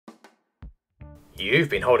You've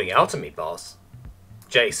been holding out on me, boss,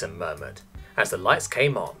 Jason murmured, as the lights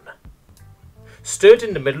came on. Stood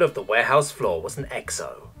in the middle of the warehouse floor was an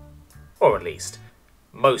exo. Or at least,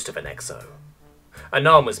 most of an exo. An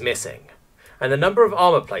arm was missing, and a number of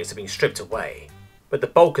armor plates had been stripped away, but the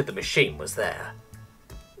bulk of the machine was there.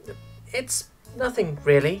 It's nothing,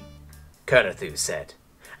 really, Kernathu said,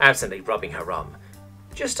 absently rubbing her arm.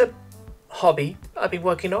 Just a hobby I've been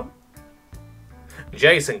working on.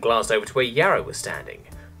 Jason glanced over to where Yarrow was standing,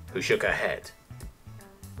 who shook her head.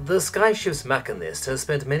 The skyship's machinist has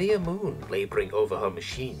spent many a moon labouring over her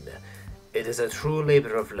machine. It is a true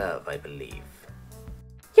labour of love, I believe.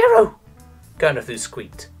 Yarrow! Kernathu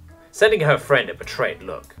squeaked, sending her friend a betrayed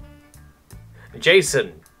look.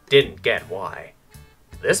 Jason didn't get why.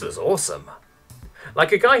 This was awesome.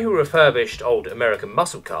 Like a guy who refurbished old American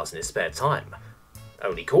muscle cars in his spare time.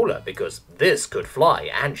 Only cooler because this could fly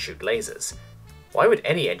and shoot lasers. Why would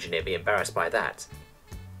any engineer be embarrassed by that?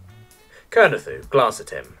 Kernathu glanced at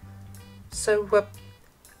him. So,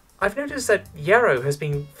 I've noticed that Yarrow has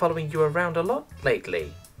been following you around a lot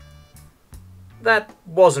lately. That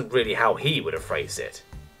wasn't really how he would have phrased it.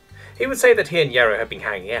 He would say that he and Yarrow had been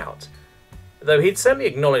hanging out, though he'd certainly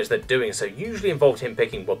acknowledged that doing so usually involved him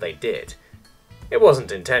picking what they did. It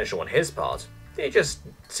wasn't intentional on his part, it just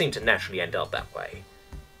seemed to naturally end up that way.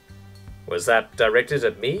 Was that directed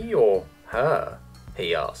at me or her?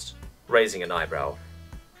 He asked, raising an eyebrow.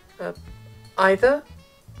 Either?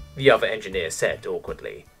 The other engineer said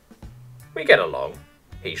awkwardly. We get along,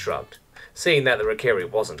 he shrugged, seeing that the Rikiri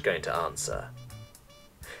wasn't going to answer.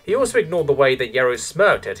 He also ignored the way that Yarrow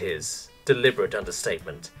smirked at his deliberate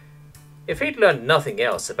understatement. If he'd learned nothing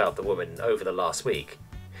else about the woman over the last week,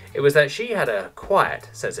 it was that she had a quiet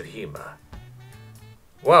sense of humour.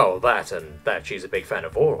 Well, that and that she's a big fan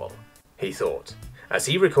of oral, he thought, as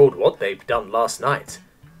he recalled what they'd done last night,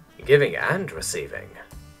 giving and receiving.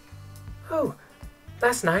 Oh,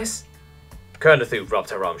 that's nice. Kernathu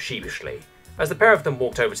rubbed her arm sheepishly as the pair of them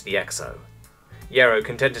walked over to the exo, Yarrow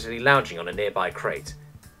contentedly lounging on a nearby crate.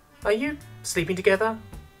 Are you sleeping together?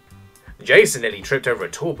 Jason nearly tripped over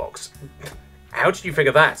a toolbox. How did you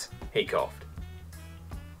figure that? He coughed.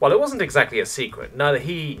 While it wasn't exactly a secret, neither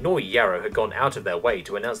he nor Yarrow had gone out of their way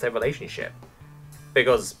to announce their relationship.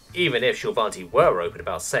 Because even if Shilvanti were open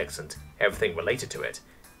about sex and everything related to it,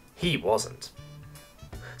 he wasn't.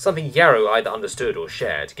 Something Yarrow either understood or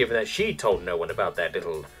shared, given that she'd told no one about their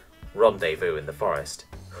little rendezvous in the forest,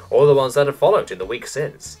 or the ones that had followed in the week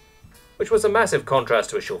since, which was a massive contrast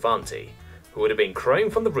to a Shilvanti, who would have been crowing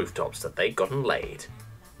from the rooftops that they'd gotten laid.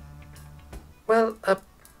 Well,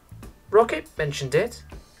 Rocket mentioned it,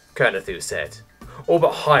 Kernathu said, all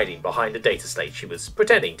but hiding behind the data slate she was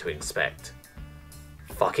pretending to inspect.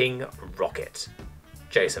 Fucking Rocket,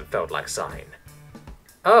 Jason felt like sighing.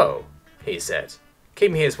 Oh, he said,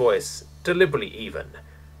 keeping his voice deliberately even.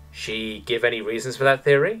 She give any reasons for that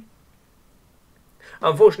theory?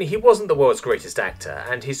 Unfortunately, he wasn't the world's greatest actor,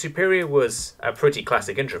 and his superior was a pretty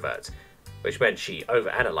classic introvert, which meant she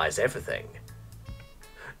overanalyzed everything.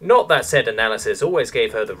 Not that said analysis always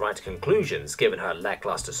gave her the right conclusions given her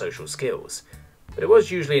lackluster social skills, but it was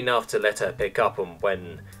usually enough to let her pick up on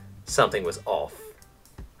when something was off,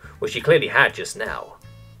 which she clearly had just now.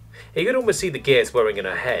 He could almost see the gears whirring in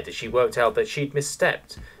her head as she worked out that she'd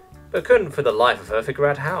misstepped, but couldn't for the life of her figure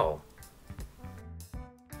out how.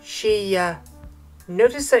 She,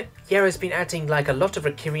 noticed that Yarrow's been acting like a lot of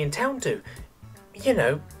Rikiri in town do. You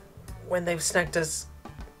know, when they've snagged us...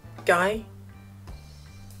 guy?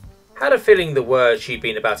 Had a feeling the word she'd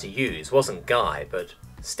been about to use wasn't guy, but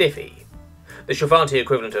stiffy. The Shilvanti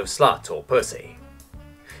equivalent of slut or pussy.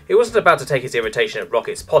 He wasn't about to take his irritation at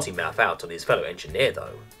Rocket's potty mouth out on his fellow engineer,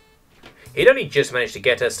 though. He'd only just managed to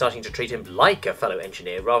get her starting to treat him like a fellow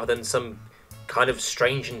engineer rather than some kind of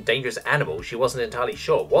strange and dangerous animal she wasn't entirely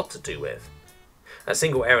sure what to do with. A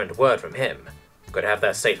single errant word from him could have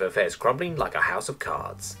that state of affairs crumbling like a house of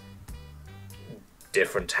cards.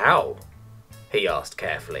 Different how? He asked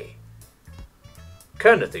carefully.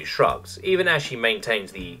 Kernathu shrugged, even as she maintained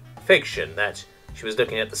the fiction that she was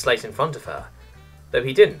looking at the slate in front of her, though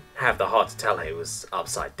he didn't have the heart to tell her it was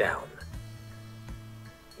upside down.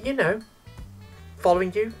 You know,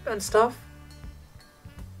 following you and stuff?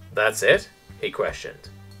 That's it? He questioned.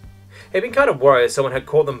 He'd been kind of worried someone had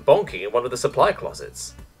caught them bonking in one of the supply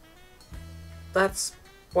closets. That's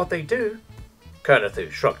what they do,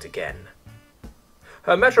 Kernathu shrugged again.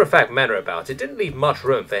 Her matter-of-fact manner about it didn't leave much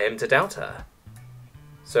room for him to doubt her.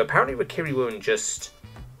 So apparently Rikiri women just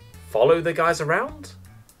follow the guys around?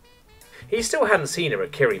 He still hadn't seen a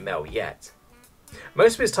Rikiri male yet.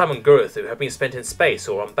 Most of his time on Guruthu had been spent in space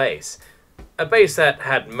or on base, A base that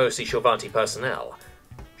had mostly Shorvanti personnel.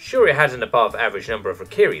 Sure, it had an above-average number of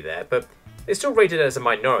Rakiri there, but it's still rated as a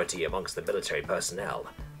minority amongst the military personnel.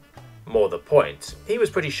 More the point, he was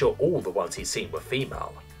pretty sure all the ones he'd seen were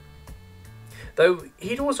female. Though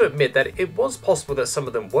he'd also admit that it was possible that some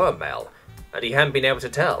of them were male, and he hadn't been able to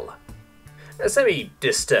tell. A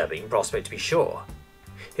semi-disturbing prospect to be sure.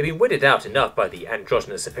 He'd been weirded out enough by the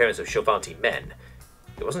androgynous appearance of Shorvanti men.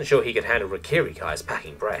 He wasn't sure he could handle Rakiri guys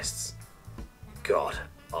packing breasts. God,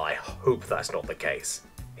 I hope that's not the case,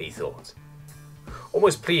 he thought.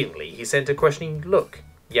 Almost pleadingly, he sent a questioning look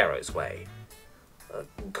Yarrow's way.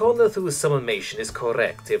 Conathu's summation is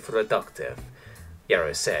correct if reductive,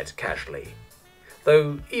 Yarrow said casually.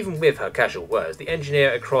 Though, even with her casual words, the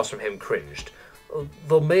engineer across from him cringed.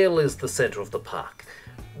 The male is the centre of the pack,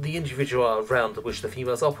 the individual around which the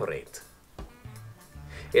females operate.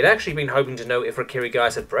 He had actually been hoping to know if Rakiri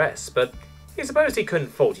guys had breasts, but he supposed he couldn't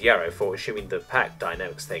fault Yarrow for assuming the pack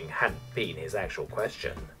dynamics thing hadn't been his actual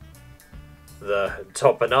question. The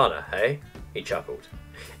top banana, eh? He chuckled,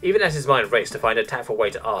 even as his mind raced to find a tactful way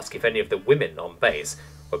to ask if any of the women on base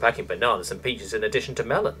were packing bananas and peaches in addition to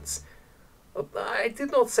melons. I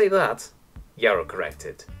did not say that, Yarrow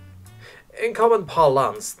corrected. In common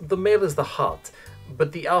parlance, the male is the heart,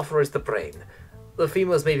 but the alpha is the brain. The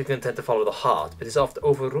females may be content to follow the heart, but is often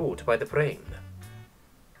overruled by the brain.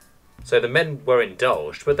 So the men were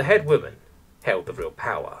indulged, but the head woman held the real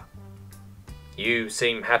power. You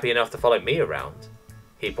seem happy enough to follow me around,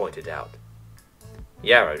 he pointed out.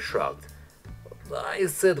 Yarrow shrugged. I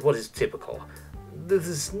said what is typical. This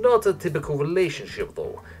is not a typical relationship,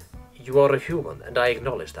 though. You are a human, and I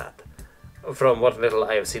acknowledge that. From what little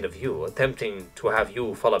I have seen of you, attempting to have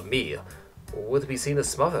you follow me would be seen as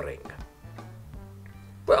smothering.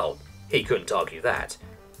 Well, he couldn't argue that.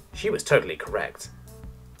 She was totally correct.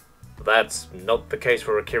 That's not the case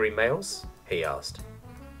for Rakiri males? He asked.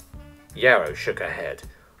 Yarrow shook her head.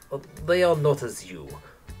 They are not as you,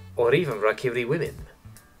 or even Rakiri women.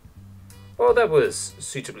 Well, that was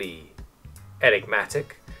suitably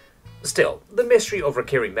enigmatic. Still, the mystery of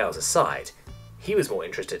Rakiri males aside, he was more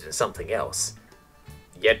interested in something else.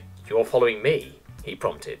 Yet you're following me, he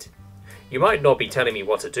prompted. You might not be telling me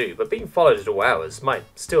what to do, but being followed at all hours might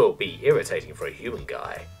still be irritating for a human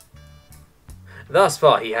guy. Thus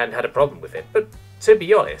far he hadn't had a problem with it, but to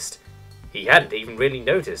be honest, he hadn't even really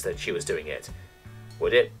noticed that she was doing it.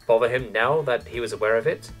 Would it bother him now that he was aware of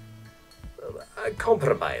it? A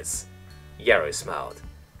compromise, Yarrow smiled.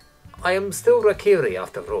 I am still Rakiri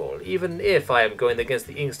after all, even if I am going against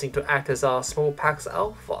the instinct to act as our small pack's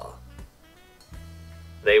alpha.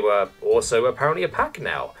 They were also apparently a pack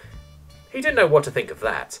now. He didn't know what to think of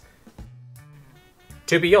that.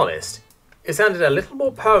 To be honest, it sounded a little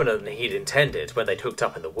more permanent than he'd intended when they'd hooked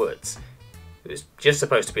up in the woods. It was just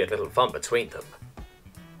supposed to be a little fun between them.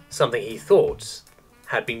 Something he thought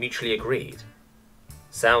had been mutually agreed.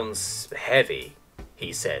 Sounds heavy,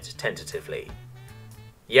 he said tentatively.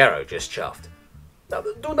 Yarrow just chuffed.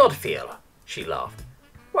 Do not fear, she laughed.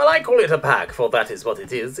 While I call it a pack, for that is what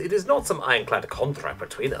it is not some ironclad contract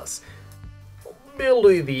between us.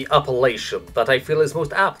 Merely the appellation that I feel is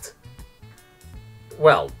most apt.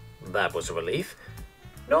 Well, that was a relief.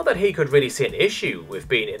 Not that he could really see an issue with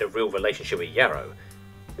being in a real relationship with Yarrow.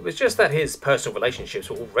 It was just that his personal relationships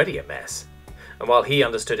were already a mess. And while he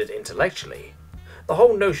understood it intellectually, the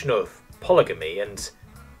whole notion of polygamy and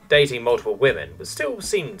dating multiple women still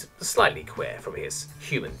seemed slightly queer from his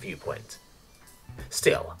human viewpoint.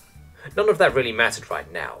 Still, none of that really mattered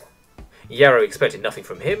right now. Yarrow expected nothing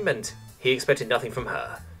from him, and he expected nothing from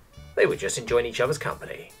her. They were just enjoying each other's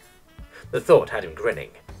company. The thought had him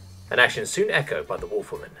grinning, an action soon echoed by the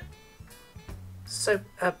wolfwoman. So,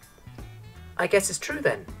 I guess it's true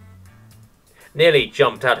then? Nearly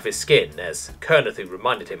jumped out of his skin as Conathu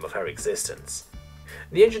reminded him of her existence.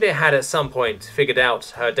 The engineer had at some point figured out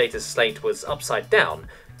her data slate was upside down,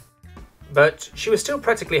 but she was still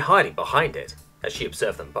practically hiding behind it as she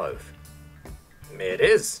observed them both. It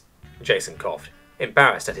is, Jason coughed,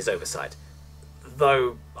 embarrassed at his oversight.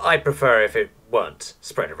 Though I prefer if it weren't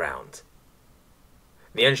spread around.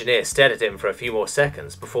 The engineer stared at him for a few more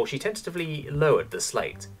seconds before she tentatively lowered the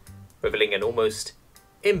slate, revealing an almost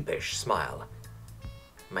impish smile.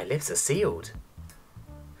 My lips are sealed.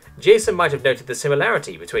 Jason might have noted the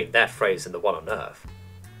similarity between that phrase and the one on Earth,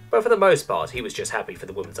 but for the most part he was just happy for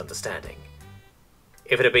the woman's understanding.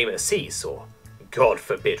 If it had been a cease or, God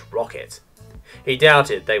forbid, rocket, he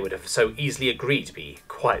doubted they would have so easily agreed to be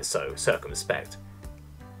quite so circumspect.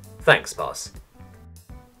 Thanks, boss.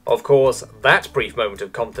 Of course, that brief moment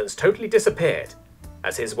of confidence totally disappeared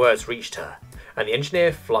as his words reached her, and the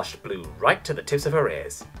engineer flushed blue right to the tips of her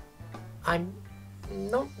ears. I'm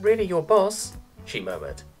not really your boss, she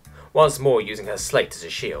murmured, once more using her slate as a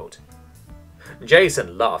shield.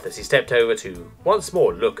 Jason laughed as he stepped over to once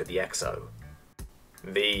more look at the exo.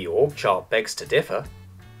 The orc chart begs to differ.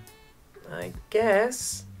 I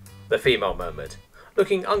guess, the female murmured,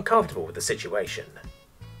 looking uncomfortable with the situation.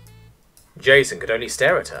 Jason could only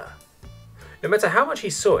stare at her. No matter how much he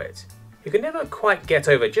saw it, he could never quite get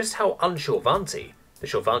over just how unshorvanty the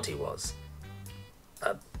Shorvanti was.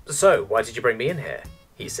 So, why did you bring me in here?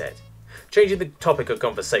 He said, changing the topic of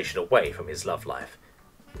conversation away from his love life.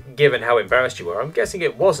 Given how embarrassed you were, I'm guessing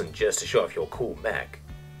it wasn't just to show off your cool mech.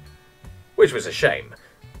 Which was a shame,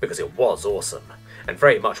 because it was awesome, and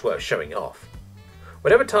very much worth showing off.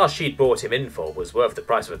 Whatever task she'd brought him in for was worth the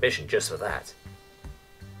price of admission just for that.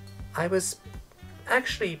 I was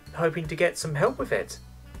actually hoping to get some help with it,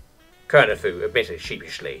 Kernafu admitted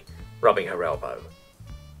sheepishly, rubbing her elbow.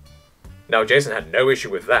 Now Jason had no issue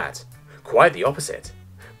with that, quite the opposite,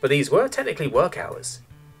 but these were technically work hours.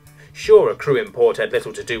 Sure, a crew import had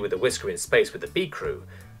little to do with the whisker in space with the B crew,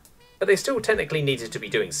 but they still technically needed to be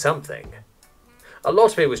doing something. A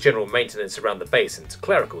lot of it was general maintenance around the base and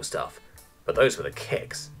clerical stuff, but those were the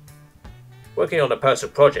kicks. Working on a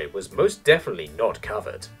personal project was most definitely not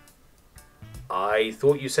covered. I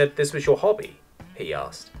thought you said this was your hobby, he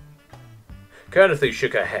asked. Kernafu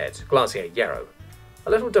shook her head, glancing at Yarrow, a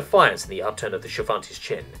little defiance in the upturn of the Shorvanti's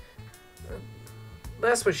chin.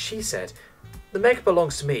 That's what she said. The mech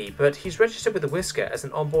belongs to me, but he's registered with the Whisker as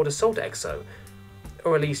an onboard assault exo.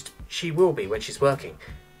 Or at least, she will be when she's working.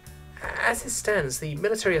 As it stands, the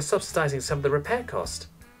military are subsidizing some of the repair cost.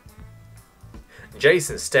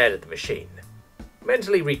 Jason stared at the machine,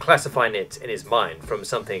 mentally reclassifying it in his mind from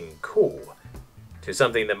something cool to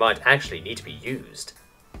something that might actually need to be used.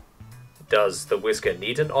 Does the Whisker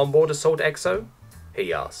need an onboard assault exo?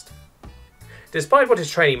 He asked. Despite what his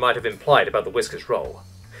training might have implied about the Whisker's role,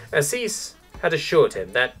 Assis had assured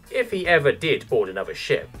him that if he ever did board another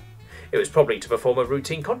ship, it was probably to perform a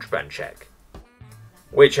routine contraband check,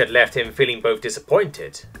 which had left him feeling both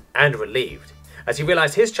disappointed and relieved, as he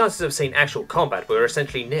realised his chances of seeing actual combat were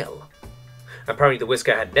essentially nil. Apparently the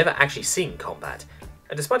Whisker had never actually seen combat,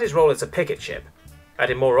 and despite his role as a picket ship, had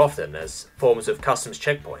him more often as forms of customs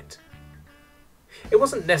checkpoint. It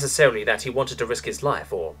wasn't necessarily that he wanted to risk his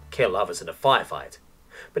life or kill others in a firefight,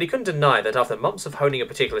 but he couldn't deny that after months of honing a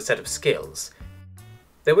particular set of skills,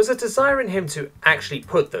 there was a desire in him to actually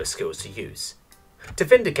put those skills to use, to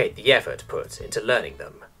vindicate the effort put into learning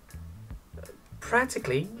them.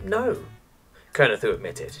 Practically, no, Kernafu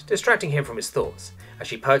admitted, distracting him from his thoughts as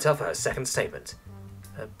she perked up for her second statement.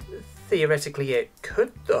 Theoretically it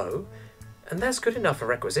could, though, and that's good enough for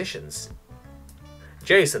requisitions.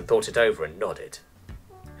 Jason thought it over and nodded.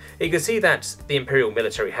 He could see that the Imperial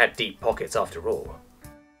military had deep pockets after all.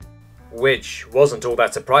 Which wasn't all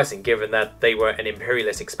that surprising given that they were an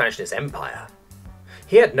imperialist expansionist empire.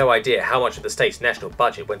 He had no idea how much of the state's national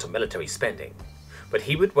budget went on military spending, but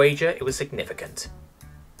he would wager it was significant.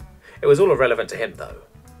 It was all irrelevant to him though.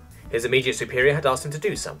 His immediate superior had asked him to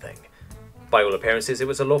do something. By all appearances it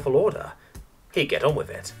was a lawful order. He'd get on with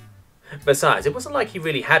it. Besides, it wasn't like he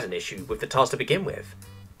really had an issue with the task to begin with.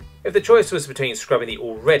 If the choice was between scrubbing the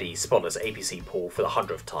already spotless APC pool for the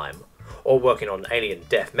 100th time, or working on an alien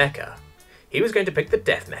death mecha, he was going to pick the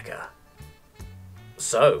death mecha.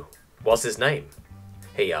 So, what's his name?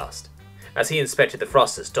 He asked, as he inspected the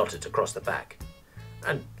thrusters dotted across the back.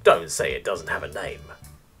 And don't say it doesn't have a name.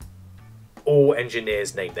 All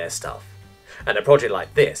engineers name their stuff, and a project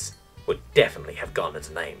like this would definitely have garnered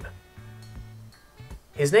a name.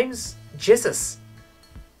 His name's Jesus.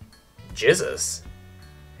 Jesus?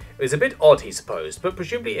 It was a bit odd, he supposed, but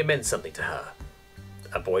presumably it meant something to her.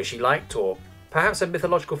 A boy she liked, or perhaps a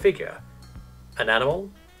mythological figure? An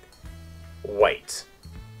animal? Wait.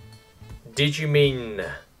 Did you mean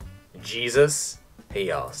Jesus?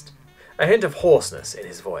 He asked, a hint of hoarseness in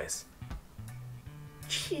his voice.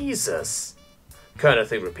 Jesus,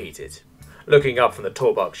 Kernafu repeated, looking up from the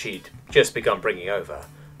toolbox she'd just begun bringing over.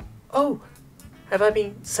 Oh, have I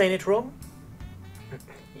been saying it wrong?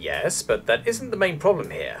 Yes, but that isn't the main problem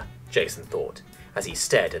here, Jason thought, as he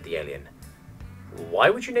stared at the alien. Why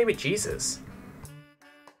would you name it Jesus?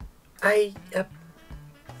 I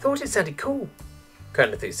thought it sounded cool,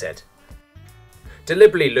 Kernafu said,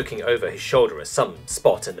 deliberately looking over his shoulder at some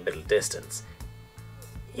spot in the middle distance.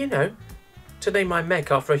 You know, to name my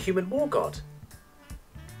mech after a human war god.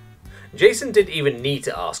 Jason didn't even need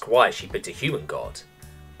to ask why she picked a human god.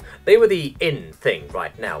 They were the in thing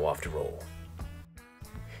right now, after all.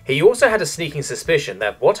 He also had a sneaking suspicion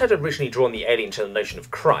that what had originally drawn the alien to the notion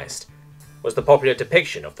of Christ was the popular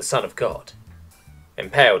depiction of the Son of God.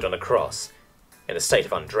 impaled on a cross, in a state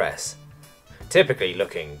of undress, typically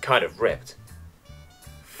looking kind of ripped.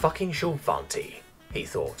 Fucking Shulvanti, he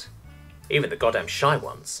thought. Even the goddamn shy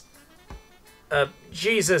ones.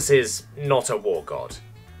 Jesus is not a war god,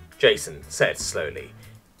 Jason said slowly.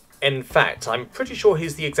 In fact, I'm pretty sure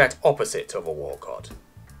he's the exact opposite of a war god.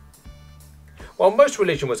 While most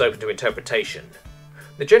religion was open to interpretation,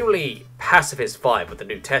 the generally pacifist vibe of the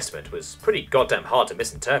New Testament was pretty goddamn hard to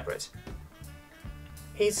misinterpret.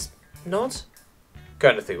 He's not?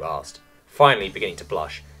 Gernathu asked, finally beginning to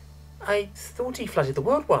blush. I thought he flooded the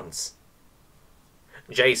world once.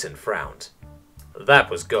 Jason frowned. That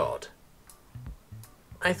was God.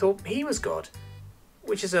 I thought he was God,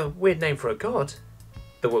 which is a weird name for a god,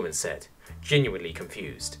 the woman said, genuinely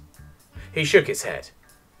confused. He shook his head.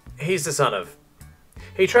 He's the son of...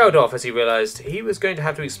 He trailed off as he realised he was going to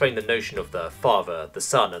have to explain the notion of the Father, the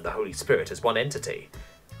Son and the Holy Spirit as one entity,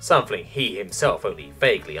 something he himself only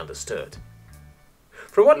vaguely understood.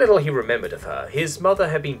 From what little he remembered of her, his mother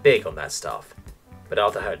had been big on that stuff, but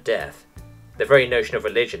after her death, the very notion of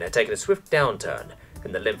religion had taken a swift downturn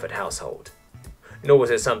in the Linford household, nor was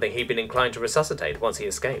it something he'd been inclined to resuscitate once he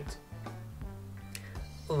escaped.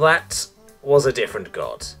 That was a different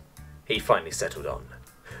god, he finally settled on,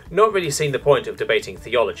 not really seeing the point of debating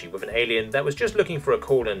theology with an alien that was just looking for a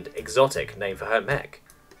cool and exotic name for her mech.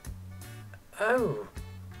 Oh,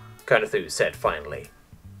 Gernathu said finally.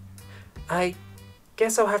 I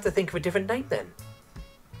guess I'll have to think of a different name then.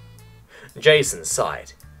 Jason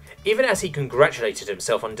sighed, even as he congratulated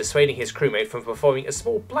himself on dissuading his crewmate from performing a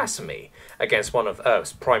small blasphemy against one of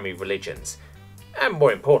Earth's primary religions, and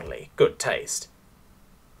more importantly, good taste.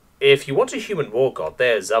 If you want a human war god,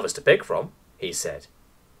 there's others to pick from, he said.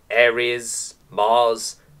 Ares,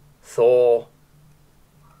 Mars, Thor.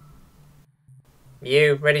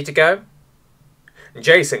 You ready to go?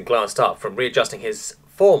 Jason glanced up from readjusting his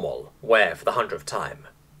formal wear for the 100th time.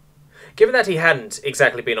 Given that he hadn't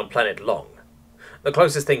exactly been on planet long, the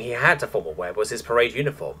closest thing he had to formal wear was his parade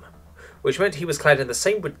uniform, which meant he was clad in the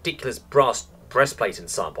same ridiculous brass breastplate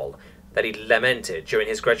ensemble that he lamented during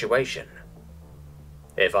his graduation.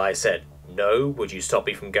 If I said no, would you stop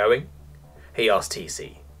me from going? He asked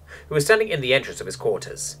TC, who was standing in the entrance of his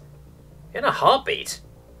quarters. In a heartbeat,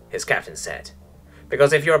 his captain said,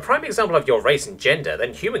 because if you're a prime example of your race and gender,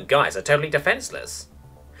 then human guys are totally defenseless.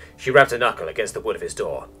 She rapped a knuckle against the wood of his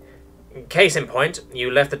door. Case in point,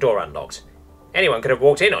 you left the door unlocked. Anyone could have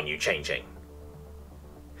walked in on you changing.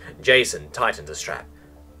 Jason tightened the strap.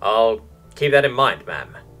 I'll keep that in mind,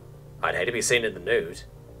 ma'am. I'd hate to be seen in the nude.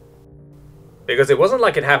 Because it wasn't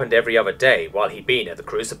like it happened every other day while he'd been at the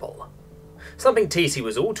Crucible. Something TC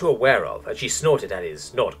was all too aware of as she snorted at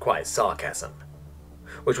his not-quite sarcasm.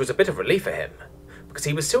 Which was a bit of relief for him, because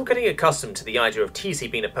he was still getting accustomed to the idea of TC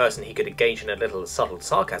being a person he could engage in a little subtle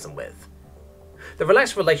sarcasm with. The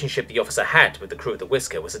relaxed relationship the officer had with the crew of the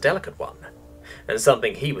Whisker was a delicate one, and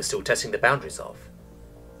something he was still testing the boundaries of.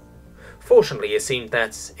 Fortunately, it seemed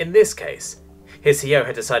that, in this case, his CO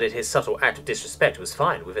had decided his subtle act of disrespect was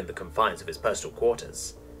fine within the confines of his personal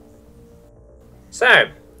quarters. So,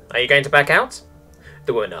 are you going to back out?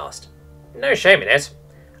 The woman asked. No shame in it.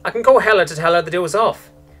 I can call Hella to tell her the deal was off.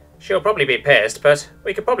 She'll probably be pissed, but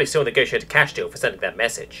we could probably still negotiate a cash deal for sending that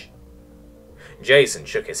message. Jason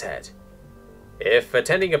shook his head. If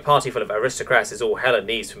attending a party full of aristocrats is all Hella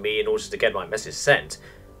needs from me in order to get my message sent,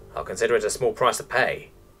 I'll consider it a small price to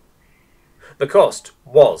pay. The cost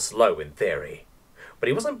was low in theory, but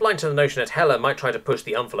he wasn't blind to the notion that Hella might try to push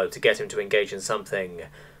the envelope to get him to engage in something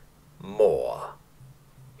more.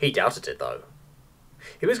 He doubted it, though.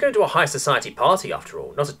 He was going to a high society party, after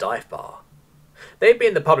all, not a dive bar. They'd be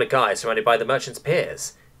in the public eye, surrounded by the merchant's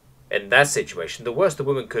peers. In that situation, the worst the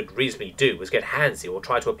woman could reasonably do was get handsy or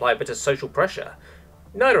try to apply a bit of social pressure,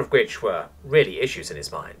 neither of which were really issues in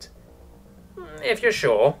his mind. If you're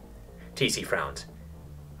sure, TC frowned.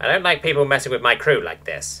 I don't like people messing with my crew like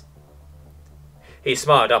this. He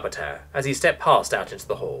smiled up at her as he stepped past out into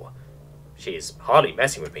the hall. She's hardly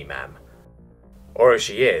messing with me, ma'am. Or if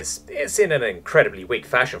she is, it's in an incredibly weak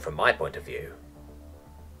fashion from my point of view.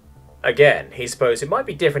 Again, he supposed it might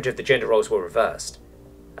be different if the gender roles were reversed.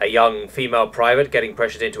 A young female private getting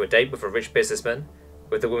pressured into a date with a rich businessman,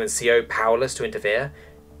 with the woman's CO powerless to interfere?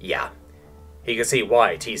 Yeah, he could see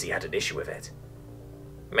why TC had an issue with it.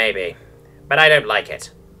 Maybe, but I don't like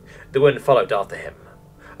it. The woman followed after him,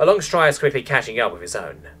 a long stride quickly catching up with his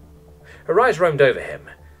own. Her eyes roamed over him.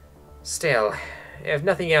 Still, if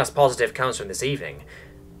nothing else positive comes from this evening,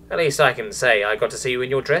 at least I can say I got to see you in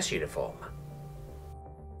your dress uniform.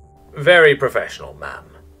 Very professional, ma'am,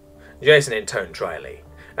 Jason intoned dryly,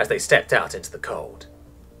 as they stepped out into the cold.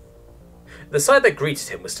 The sight that greeted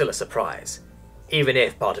him was still a surprise, even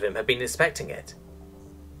if part of him had been expecting it.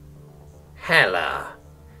 "Hella,"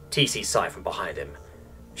 TC sighed from behind him.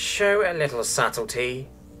 "Show a little subtlety."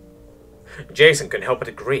 Jason couldn't help but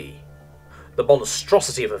agree. The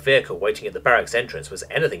monstrosity of a vehicle waiting at the barracks entrance was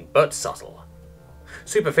anything but subtle.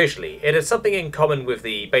 Superficially, it had something in common with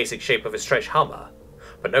the basic shape of a stretched Hummer,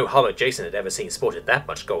 but no Hummer Jason had ever seen sported that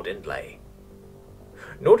much gold inlay.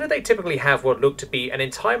 Nor did they typically have what looked to be an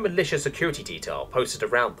entire militia security detail posted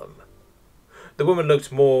around them. The woman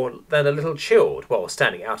looked more than a little chilled while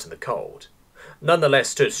standing out in the cold, nonetheless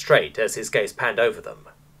stood straight as his gaze panned over them.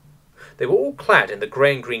 They were all clad in the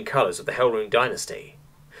grey and green colours of the Hellrune dynasty,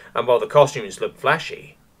 and while the costumes looked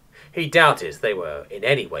flashy, he doubted they were in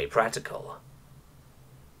any way practical.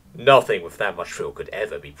 Nothing with that much frill could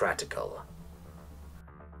ever be practical.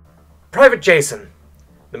 "Private Jason,"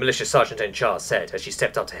 the militia sergeant in charge said as she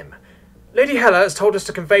stepped up to him, "Lady Hella has told us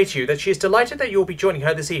to convey to you that she is delighted that you will be joining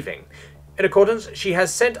her this evening. In accordance, she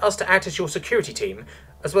has sent us to act as your security team,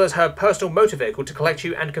 as well as her personal motor vehicle to collect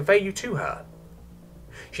you and convey you to her."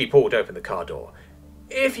 She pulled open the car door.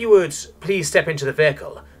 "If you would please step into the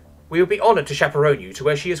vehicle, we would be honoured to chaperone you to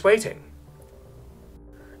where she is waiting."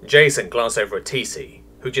 Jason glanced over at TC,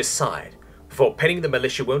 who just sighed, before pinning the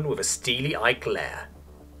militia woman with a steely-eyed glare.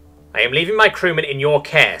 "I am leaving my crewman in your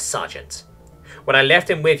care, Sergeant. When I left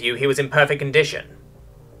him with you, he was in perfect condition."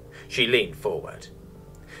 She leaned forward.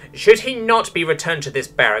 "Should he not be returned to this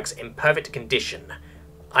barracks in perfect condition,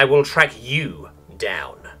 I will track you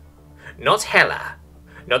down. Not Hella,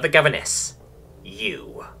 not the governess.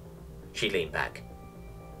 You." She leaned back.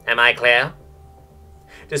 "Am I clear?"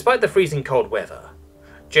 Despite the freezing cold weather,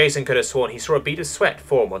 Jason could have sworn he saw a bead of sweat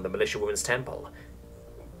form on the militia woman's temple.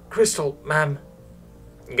 "Crystal, ma'am."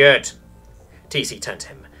 "Good." TC turned to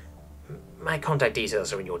him. "My contact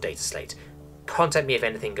details are in your data slate. Contact me if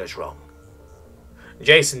anything goes wrong."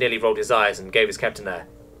 Jason nearly rolled his eyes and gave his captain a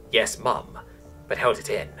 "yes, mum," but held it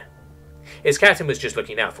in. His captain was just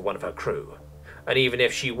looking out for one of her crew, and even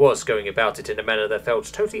if she was going about it in a manner that felt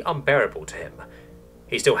totally unbearable to him,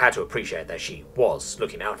 he still had to appreciate that she was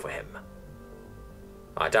looking out for him.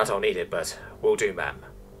 "I doubt I'll need it, but will do, ma'am."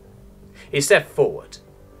 He stepped forward,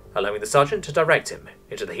 allowing the sergeant to direct him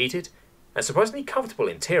into the heated and surprisingly comfortable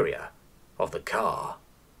interior of the car.